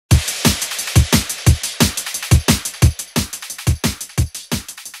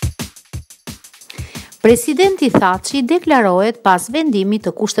Presidenti Thaçi deklarohet pas vendimit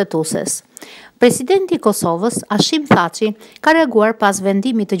të Kushtetueses. Presidenti i Kosovës Hashim Thaçi ka reaguar pas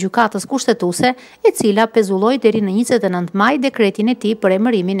vendimit të Gjykatës Kushtetuese, e cila pezulloi deri në 29 maj dekretin e tij për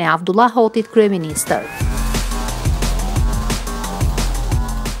emërimin e Avdulla Hotit kryeministër.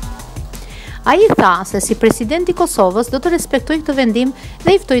 Ai tha se si presidenti i Kosovës do të respektojë këtë vendim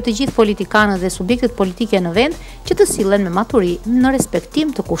dhe i ftoi të gjithë politikanët dhe subjektet politike në vend që të sillen me maturi në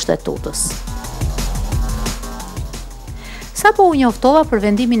respektim të Kushtetutës. Sapo u njoftova për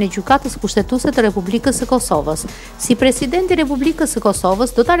vendimin e Gjykatës Kushtetuese të Republikës së Kosovës. Si presidenti i Republikës së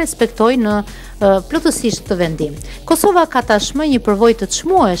Kosovës do ta respektoj në plotësisht këtë vendim. Kosova ka tashmë një përvojë të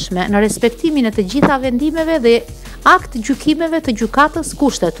çmueshme në respektimin e të gjitha vendimeve dhe akt gjykimeve të Gjykatës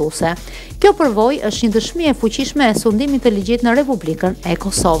Kushtetuese. Kjo përvojë është një dëshmi e fuqishme e sundimit të ligjit në Republikën e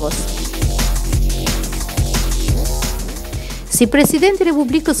Kosovës. Si presidenti i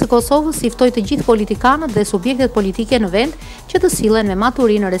Republikës së Kosovës i ftoi të gjithë politikanët dhe subjektet politike në vend që të sillen me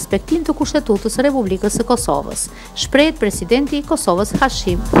maturi në respektim të Kushtetutës së Republikës së Kosovës, shprehet presidenti i Kosovës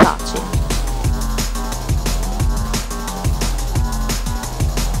Hashim Thaçi.